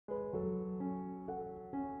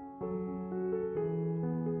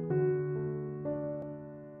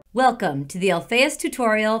Welcome to the Alpheios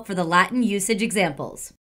tutorial for the Latin usage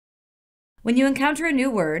examples. When you encounter a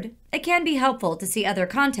new word, it can be helpful to see other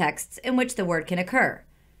contexts in which the word can occur.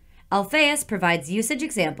 Alpheios provides usage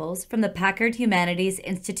examples from the Packard Humanities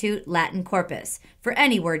Institute Latin corpus for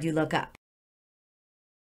any word you look up.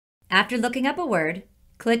 After looking up a word,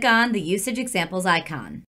 click on the Usage Examples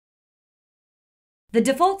icon. The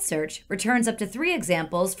default search returns up to 3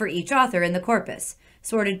 examples for each author in the corpus,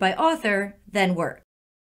 sorted by author, then work.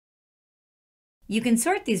 You can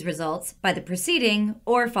sort these results by the preceding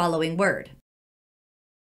or following word.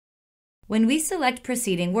 When we select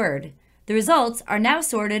preceding word, the results are now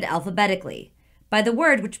sorted alphabetically by the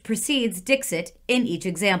word which precedes Dixit in each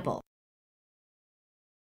example.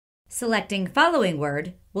 Selecting following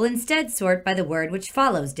word will instead sort by the word which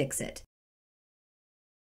follows Dixit.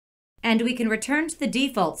 And we can return to the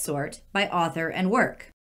default sort by author and work.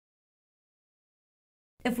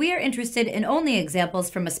 If we are interested in only examples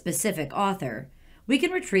from a specific author, we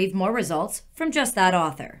can retrieve more results from just that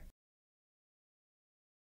author.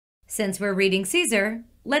 Since we're reading Caesar,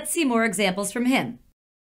 let's see more examples from him.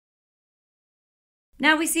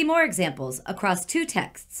 Now we see more examples across 2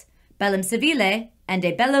 texts, Bellum Civile and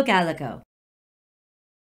De Bello Gallico.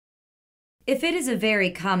 If it is a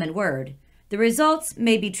very common word, the results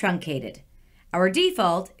may be truncated. Our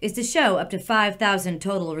default is to show up to 5,000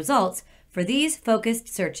 total results for these focused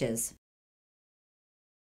searches.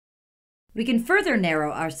 We can further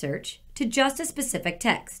narrow our search to just a specific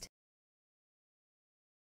text.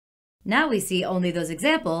 Now we see only those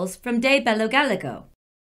examples from De Bello Gallico.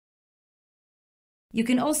 You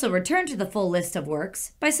can also return to the full list of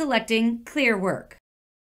works by selecting Clear Work,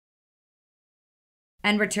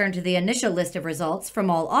 and return to the initial list of results from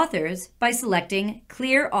all authors by selecting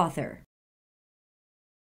Clear Author.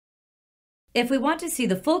 If we want to see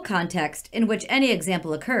the full context in which any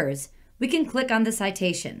example occurs, we can click on the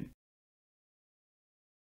citation.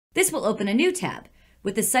 This will open a new tab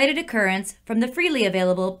with the cited occurrence from the freely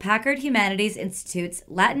available Packard Humanities Institute's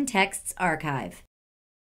Latin Texts Archive.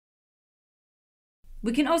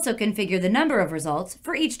 We can also configure the number of results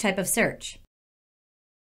for each type of search.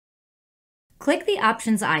 Click the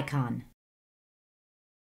Options icon,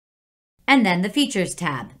 and then the Features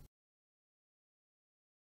tab.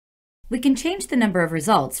 We can change the number of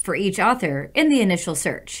results for each author in the initial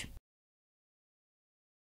search.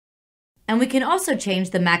 And we can also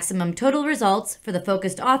change the maximum total results for the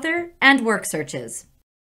focused author and work searches.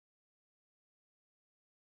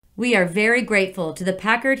 We are very grateful to the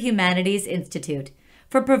Packard Humanities Institute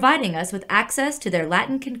for providing us with access to their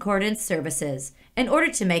Latin concordance services in order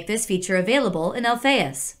to make this feature available in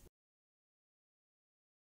Alpheios.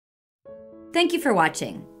 Thank you for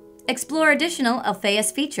watching. Explore additional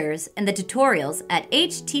Alpheios features in the tutorials at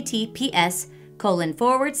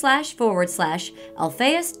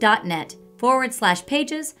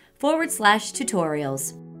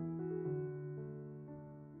https://alpheios.net/pages/tutorials.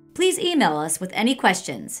 Please email us with any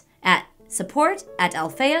questions at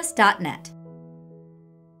support@alpheios.net.